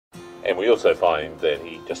And we also find that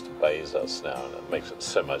he just obeys us now, and it makes it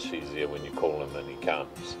so much easier when you call him and he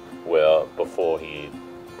comes, where before he'd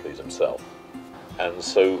please himself. And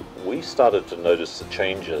so we started to notice the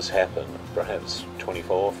changes happen, perhaps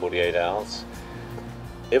 24, 48 hours.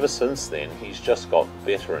 Ever since then, he's just got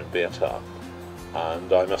better and better.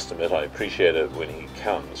 And I must admit, I appreciate it when he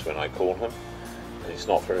comes, when I call him. He's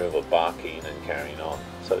not forever barking and carrying on.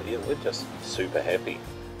 So yeah, we're just super happy.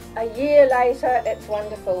 A year later, it's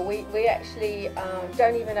wonderful. We actually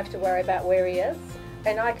don't even have to worry about where he is.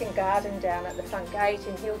 And I can guard him down at the front gate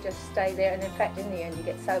and he'll just stay there. And in fact, in the end, he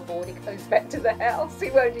gets so bored he goes back to the house. He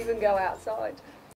won't even go outside.